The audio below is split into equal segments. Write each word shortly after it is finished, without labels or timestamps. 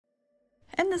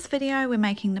In this video we're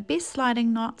making the best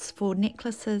sliding knots for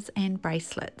necklaces and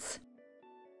bracelets.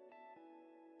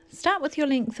 Start with your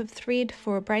length of thread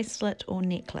for a bracelet or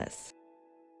necklace.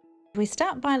 We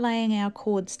start by laying our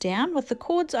cords down with the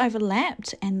cords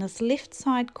overlapped and this left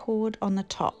side cord on the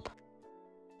top.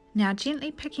 Now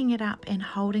gently picking it up and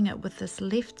holding it with this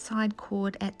left side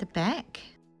cord at the back.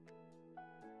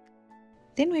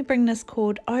 Then we bring this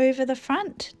cord over the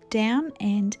front, down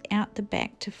and out the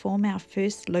back to form our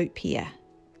first loop here.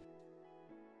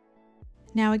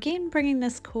 Now again bringing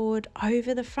this cord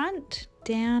over the front,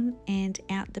 down and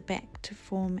out the back to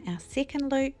form our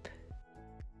second loop.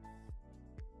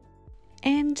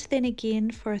 And then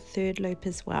again for a third loop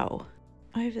as well.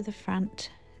 Over the front,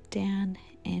 down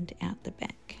and out the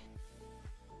back.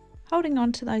 Holding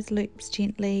on to those loops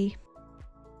gently.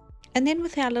 And then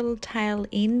with our little tail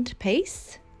end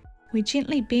piece, we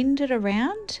gently bend it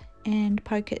around and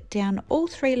poke it down all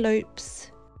three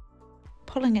loops,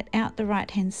 pulling it out the right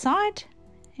hand side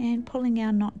and pulling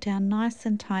our knot down nice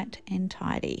and tight and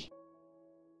tidy.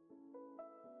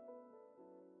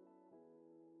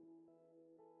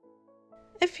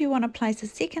 If you want to place a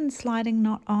second sliding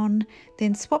knot on,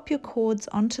 then swap your cords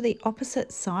onto the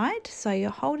opposite side, so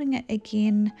you're holding it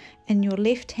again in your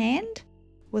left hand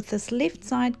with this left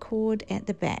side cord at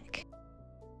the back.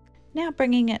 Now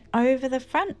bringing it over the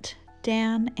front,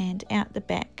 down and out the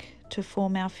back to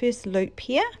form our first loop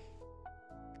here.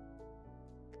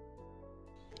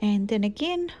 And then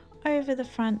again over the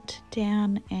front,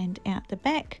 down and out the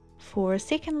back for a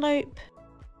second loop.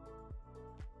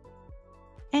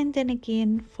 And then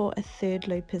again for a third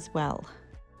loop as well.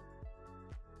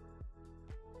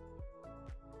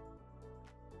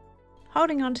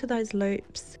 Holding on to those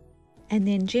loops and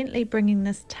then gently bringing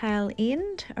this tail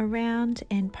end around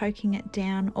and poking it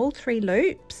down all three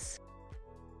loops.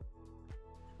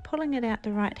 Pulling it out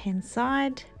the right hand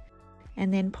side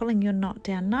and then pulling your knot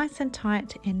down nice and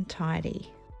tight and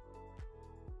tidy.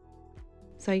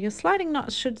 So your sliding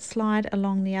knot should slide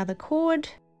along the other cord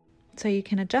so you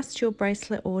can adjust your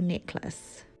bracelet or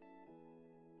necklace.